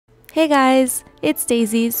Hey guys, it's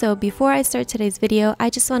Daisy. So before I start today's video, I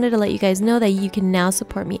just wanted to let you guys know that you can now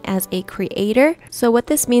support me as a creator. So what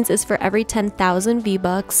this means is for every 10,000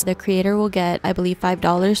 V-Bucks, the creator will get, I believe,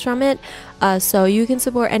 $5 from it. So you can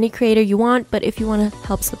support any creator you want, but if you want to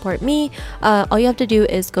help support me, all you have to do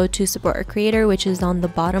is go to support a creator, which is on the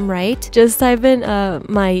bottom right. Just type in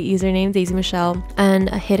my username, DaisyyMichelle, and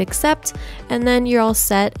hit accept, and then you're all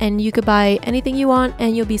set, and you could buy anything you want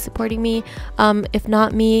and you'll be supporting me. If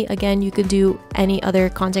not me, again, you could do any other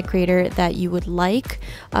content creator that you would like.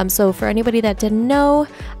 So for anybody that didn't know,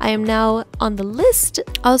 I am now on the list.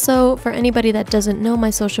 Also, for anybody that doesn't know, my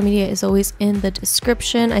social media is always in the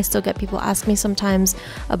description. I still get people ask me sometimes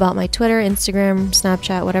about my Twitter, Instagram,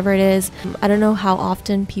 Snapchat, whatever it is. I don't know how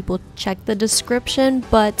often people check the description,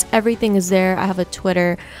 but everything is there. I have a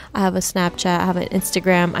Twitter, I have a Snapchat, I have an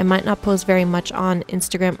Instagram. I might not post very much on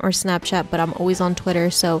Instagram or Snapchat, but I'm always on Twitter.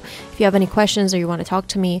 So if you have any questions or you want to talk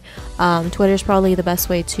to me, Twitter is probably the best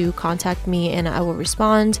way to contact me and I will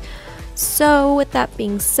respond. So with that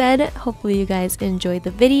being said, hopefully you guys enjoyed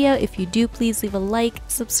the video. If you do, please leave a like,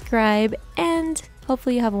 subscribe, and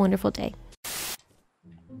hopefully you have a wonderful day.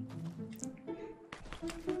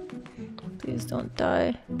 Please don't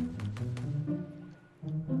die.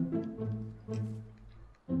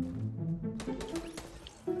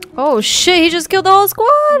 Oh shit, he just killed the whole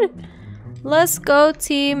squad! Let's go,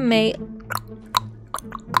 teammate.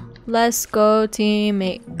 Let's go,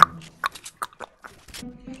 teammate.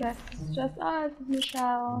 Yes, it's just us,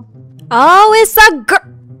 Michelle. Oh, it's a girl.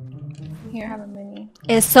 Here, have a mini.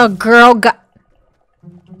 It's a girl.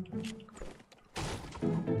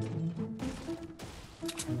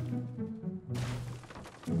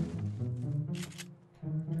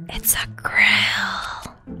 It's a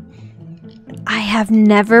grill. I have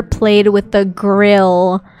never played with the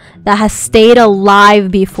grill that has stayed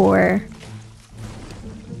alive before.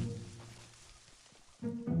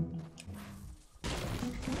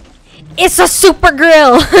 It's a super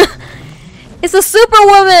grill. It's a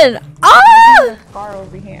superwoman. Ah! Car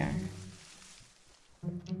over here.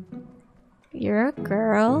 You're a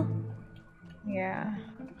girl. Yeah.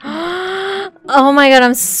 Oh my god,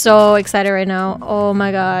 I'm so excited right now. Oh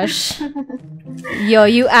my gosh. Yo,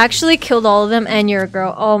 you actually killed all of them and you're a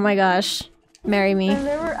girl. Oh my gosh. Marry me. And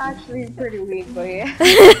they were actually pretty weak, but yeah.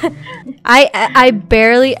 I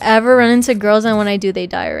barely ever run into girls, and when I do, they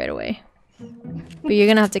die right away. But you're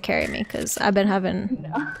gonna have to carry me because I've been having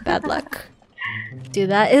bad luck. Dude,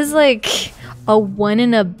 that is like a 1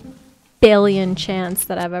 in a billion chance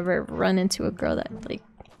that I've ever run into a girl that like...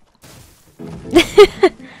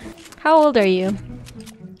 How old are you?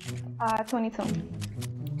 22.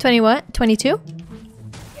 20 what? 22?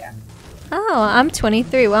 Yeah. Oh, I'm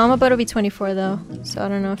 23. Well, I'm about to be 24 though. So I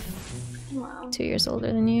don't know if Wow. 2 years older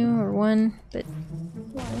than you or 1, but...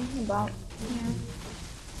 Yeah, about. Yeah.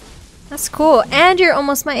 That's cool. And you're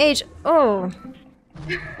almost my age. Oh.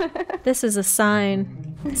 This is a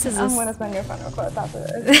sign. This is I'm gonna send your friend request after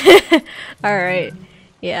this. Alright.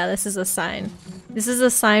 Yeah, this is a sign. This is a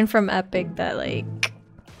sign from Epic that, like,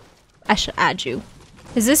 I should add you.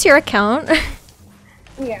 Is this your account?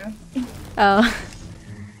 Yeah. Oh.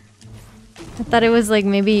 I thought it was, like,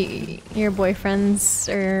 maybe your boyfriend's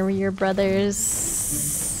or your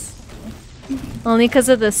brother's. Only because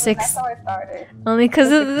of the That's how I started. Only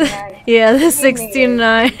because of the... Yeah, the 69.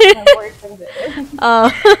 My boyfriend did it.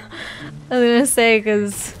 Oh. I was gonna say,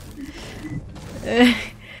 because...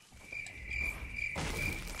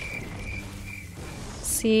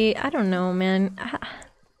 See, I don't know, man.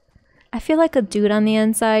 I feel like a dude on the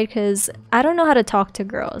inside because I don't know how to talk to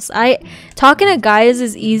girls. Talking to guys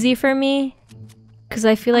is easy for me because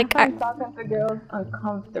I feel like talking to girls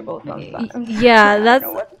uncomfortable sometimes. Yeah, I don't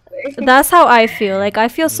know what to say. that's how I feel. Like, I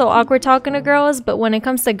feel so awkward talking to girls, but when it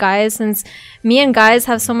comes to guys, since me and guys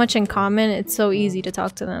have so much in common, it's so easy to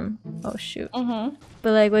talk to them. Oh shoot.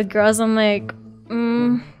 But like with girls, I'm like,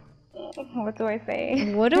 What do I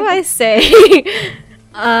say? what do I say?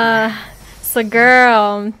 So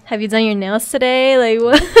girl, have you done your nails today? Like,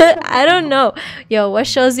 what? I don't know. Yo, what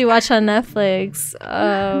shows you watch on Netflix?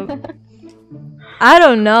 I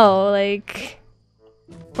don't know. Like,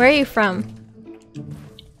 where are you from?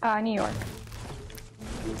 New York.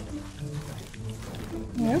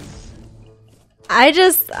 Yes. I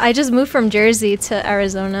just moved from Jersey to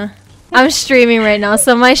Arizona. I'm streaming right now,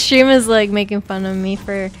 so my stream is like making fun of me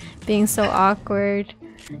for being so awkward.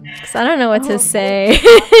 Cause I don't know what to say.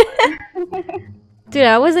 Dude,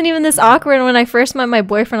 I wasn't even this awkward when I first met my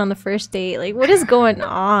boyfriend on the first date. Like, what is going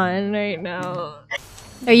on right now?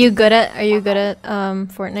 Are you good at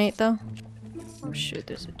Fortnite though? Oh shoot,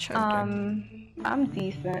 there's a chug. I'm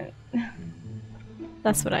decent.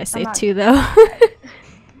 That's what I say not- too, though.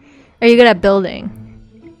 Are you good at building?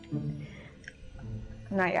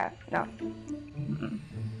 Not yet. No.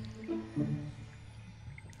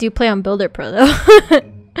 Do you play on Builder Pro though?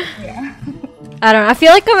 Yeah. I don't know. I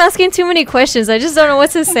feel like I'm asking too many questions. I just don't know what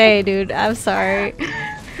to say, dude. I'm sorry.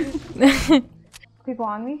 People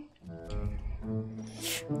on me?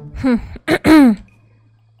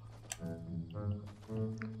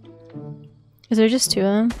 Is there just 2 of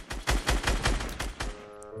them?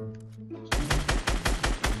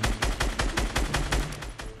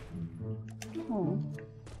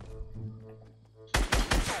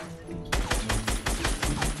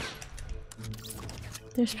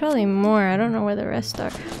 There's probably more. I don't know where the rest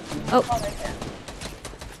are. Oh.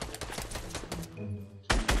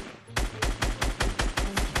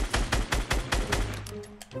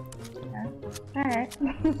 Alright.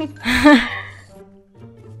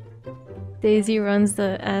 Daisy runs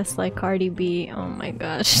the S like Cardi B. Oh my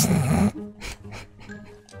gosh.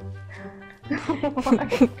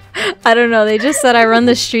 I don't know. They just said I run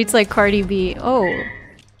the streets like Cardi B. Oh.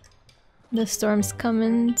 The storm's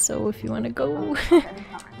coming, so if you want to go.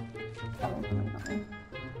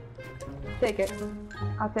 Take it.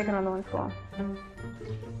 I'll take another one for.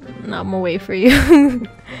 No, I'm away for you.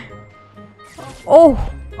 Oh!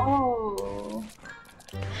 Oh.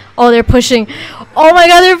 Oh, they're pushing. Oh my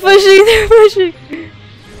god, they're pushing! They're pushing!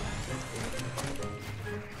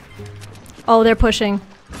 Oh, they're pushing.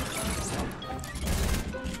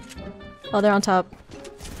 Oh, they're on top.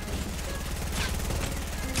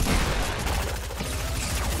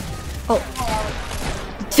 Oh.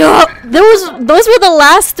 Those were the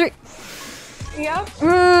last 3. Yep.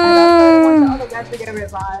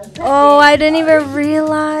 Revived. Oh, I didn't even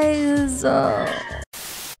realize.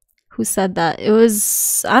 Who said that? It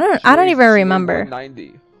was I don't even remember.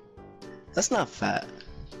 90. That's not fat.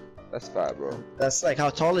 That's fat, bro. That's like, how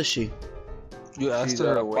tall is she? You asked She's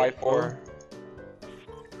her a her weight, bro.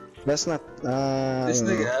 That's not. This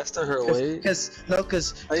nigga asked her her weight. Cause How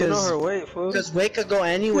you know her weight, fool? Because weight could go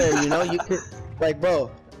anywhere. You know, you could like,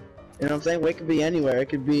 bro. You know what I'm saying? Weight could be anywhere. It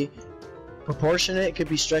could be proportionate. It could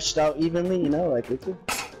be stretched out evenly. You know, like it could.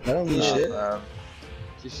 I don't mean shit.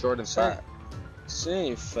 She's short and fat. She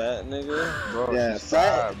ain't fat, nigga. Bro, Yeah, she's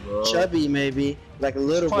fat, bro. chubby maybe, like a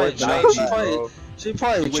little bit. She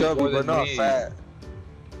probably She chubby, more but than not me. fat.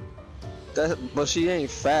 But she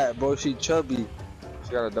ain't fat, bro. She chubby.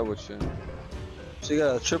 She got a double chin. She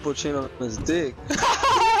got a triple chin on his dick. Let's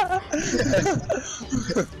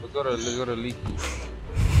go to Leaky.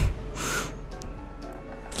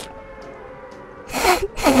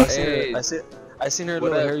 Hey, I seen her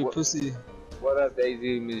What little up, hairy what- pussy. What up,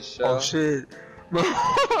 DaisyyMichelle? Oh shit. Bro. I'm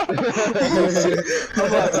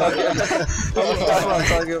not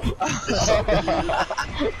talking.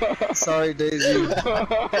 Sorry, Daisy.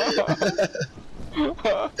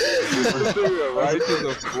 Right to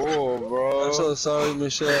the floor, bro. I'm so sorry,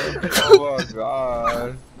 Michelle. Oh my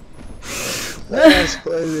god. That's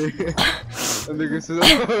funny. That nigga said,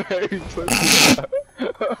 hey, pussy.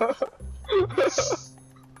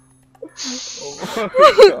 Oh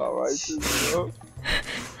my god, right to the floor.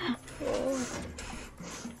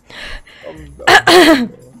 I'm done.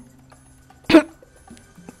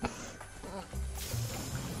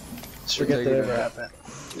 Forget that ever happened.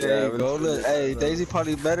 There you go. Look, hey, Daisy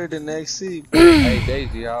probably better than XC. Hey,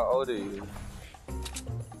 Daisy, how old are you?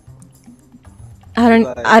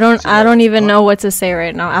 I don't even know what to say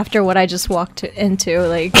right now after what I just walked into.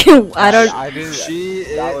 Like I don't.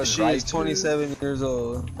 She's 27 years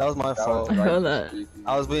old. That was my fault. Hold on.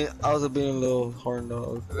 I was being a little horn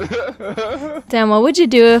dog. Damn, what would you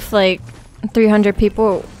do if like 300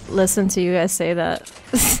 people listen to you guys say that?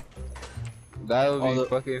 That would be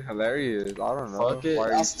fucking hilarious. I don't know. Fuck it. Why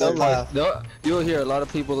are I'll you still still laugh. You'll hear a lot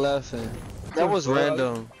of people laughing. That was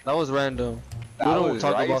random. That was random. We don't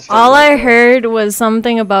talk about All I heard was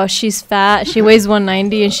something about she's fat, she weighs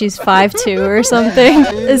 190 and she's 5'2" or something.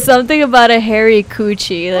 It's something about a hairy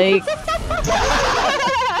coochie, like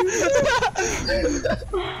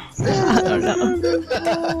I don't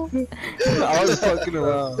know. I was fucking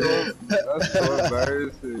around. That's so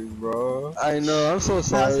embarrassing, bro. I know, I'm so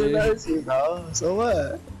sorry. So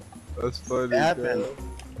what? That's funny. It happened.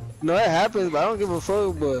 No, it happens, but I don't give a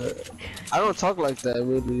fuck, but I don't talk like that,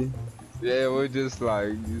 really. Yeah, we're just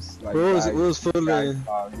like we was fooling.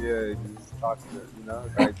 Yeah, just talking, you know,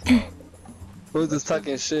 guy talk. We was just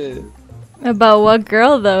talking shit. About what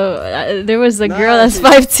girl though? There was a Nah, girl that's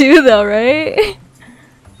 5'2" though, right?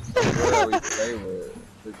 The girl we play with.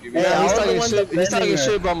 The Hey, I was the one He's defending talking her.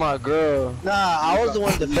 shit about my girl. Nah, I was the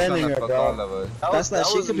one defending her, bro. That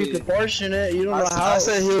She was could be me. proportionate. You don't know how. I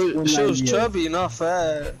said she was 190 is. chubby, not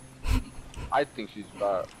fat. I think she's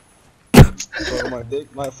fat. Bro, my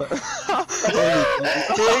dick, my fat.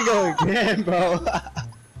 Here you go again, bro.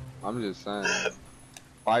 I'm just saying.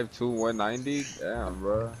 5'2", 190? Damn,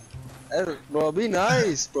 bro. Hey, bro, be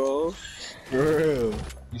nice, bro. Bro.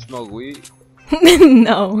 You smoke weed?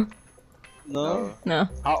 No. No? No.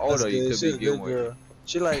 How old That's are you good. to She a begin good with? girl.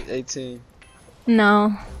 She like 18.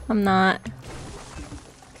 No, I'm not.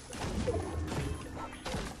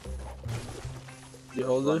 You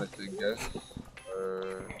older? Honestly, guess.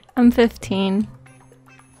 I'm 15.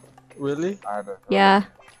 Really? I had a Yeah.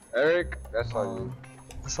 Eric, that's all you.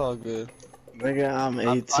 It's all good. Nigga, I'm 18.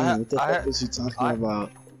 What the fuck is you talking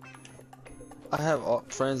about? I have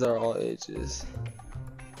friends that are all ages.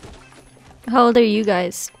 How old are you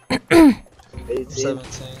guys? 18.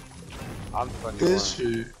 17. I'm 21. This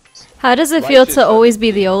shit. How does it Life feel is to always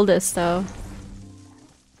be the oldest, though?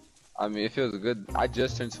 I mean, it feels good. I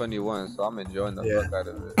just turned 21, so I'm enjoying the Yeah. fuck out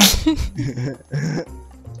of it.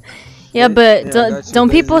 Yeah, but Yeah, I got you, don't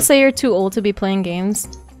people Daisy. say you're too old to be playing games?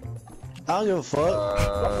 I don't give a fuck.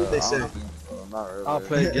 That's what they I say. don't think so, not really. I'll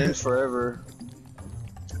play games forever.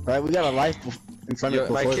 Right, we got a life in front Yeah, of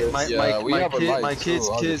My before kid, this. my, Yeah, my, we my, have a kid, life my too, kids,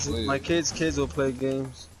 obviously. my kids will play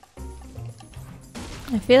games.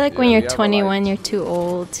 I feel like when Yeah, you're we have a 21, life. you're too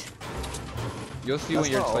old. You'll see That's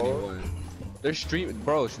when you're not old. 21. There's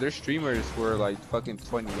streamers who are like fucking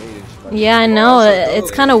 28. Like, Yeah, I know. that's so It's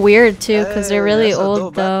dope. kind of weird too, because they're Hey, really that's a old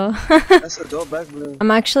dope though. That's a dope back bling.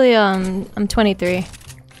 I'm actually I'm 23.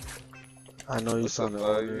 I know you What's up, sound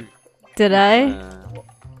bud? older. Did I? Man.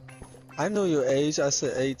 I know your age. I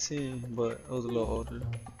said 18, but it was a little older.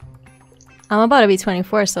 I'm about to be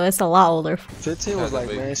 24, so it's a lot older. 15 was That's a like,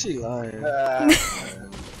 big- man, she lying. Uh,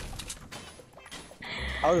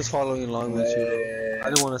 I was just following along with you. I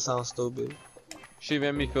didn't want to sound stupid. She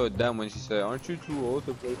made me feel dumb when she said, "Aren't you too old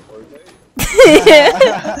to play Fortnite?"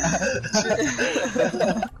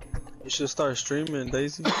 You should start streaming,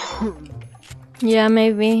 Daisy. Yeah,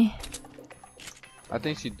 maybe. I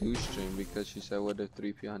think she do stream because she said, "What if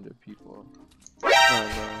 300 people I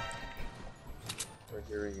are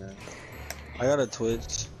hearing it?" I got a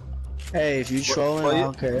Twitch. hey, if you trolling, I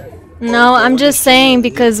don't care. No, I'm when just you saying stream it,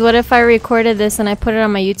 because what if I recorded this and I put it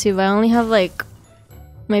on my YouTube? I only have like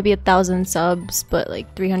maybe 1,000 subs, but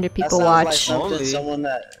like 300 people That watch. sounds like Only. something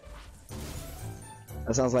that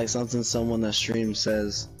sounds like something someone that streams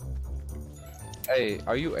says. Hey,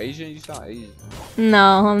 are you Asian? You sound Asian.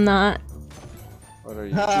 No, I'm not. What are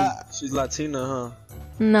you? She's Latina, huh?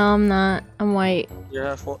 No, I'm not. I'm white. You're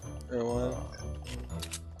half white. You're white.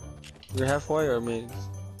 You're half white or mixed?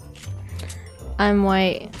 I'm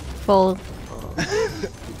white. Full You're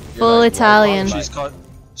full like Italian. Like-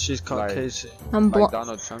 She's Caucasian. I'm like blo-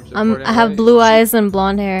 Donald Trump supporting I have white? blue eyes and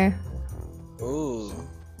blonde hair. Ooh.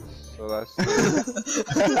 So that's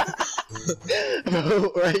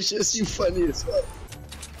Righteous, you funny as fuck.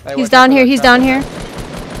 Hey, He's watch down out for here. that He's down camera. here.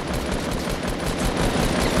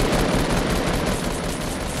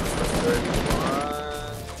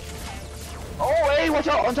 Oh, hey, watch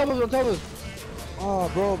out! On top of us, on top of us. Oh,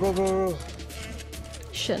 bro.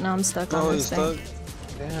 Shit, now I'm stuck Oh, on he's this thing.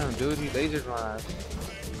 stuck. Damn, dude, he lasered my ass.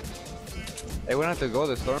 Hey, we don't have to go.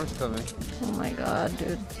 The storm's coming. Oh my god,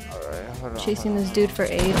 dude. Alright, hold on. Chasing this dude for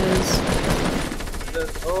ages.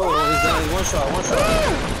 Oh, he's down. He's one shot.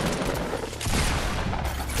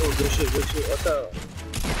 Oh, good shit. Watch out.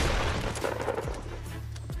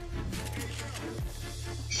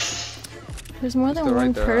 There's more than still right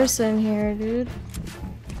one there, huh? person here, dude.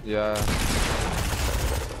 Yeah.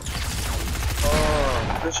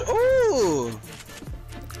 Oh, good shit. Ooh.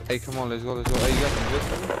 Hey, come on, let's go. Hey, you got some good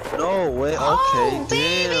stuff? No way. Okay,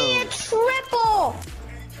 damn.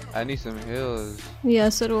 I need some heals. Yeah,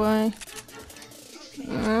 so do I.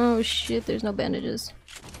 Oh shit, there's no bandages.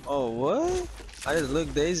 Oh, what? I just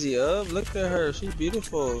looked Daisy up. Look at her. She's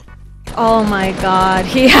beautiful. Oh my god,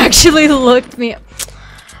 he actually looked me up.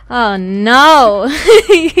 Oh no!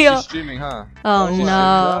 Yo. She's streaming, huh? Oh my no!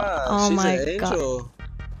 God. Oh She's my an god! angel.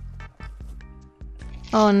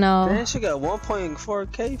 Oh no! Man, she got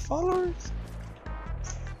 1.4k followers.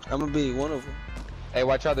 I'm gonna be one of them. Hey,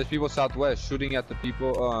 watch out. There's people southwest shooting at the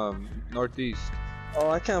people northeast. Oh,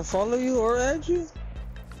 I can't follow you or add you?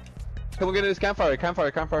 Come on, get in this campfire.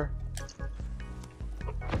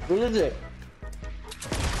 Who is it?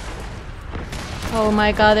 Oh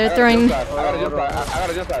my god, they're throwing. I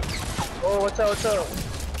gotta jump that. Oh, watch out.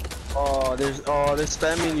 Oh, they're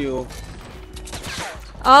spamming you.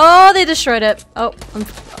 Oh, they destroyed it. Oh, I'm...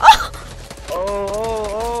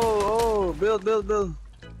 Oh. Build.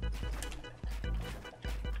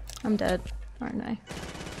 I'm dead, aren't I?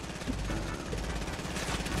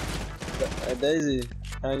 Hey, Daisy,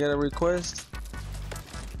 can I get a request?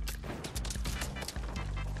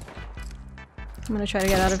 I'm gonna try to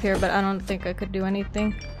get out of here, but I don't think I could do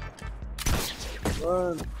anything.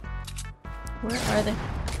 Run. Where are they?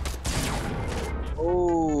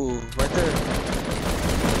 Oh, right there.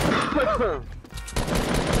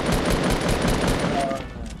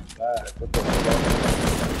 What the fuck?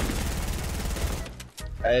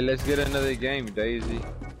 Hey, let's get another game, Daisy.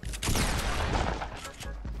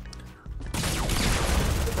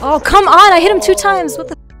 Oh, come on! I hit him 2 times! What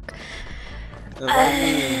the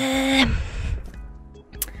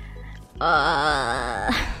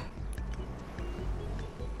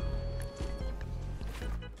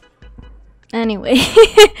Anyway.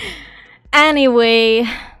 Anyway.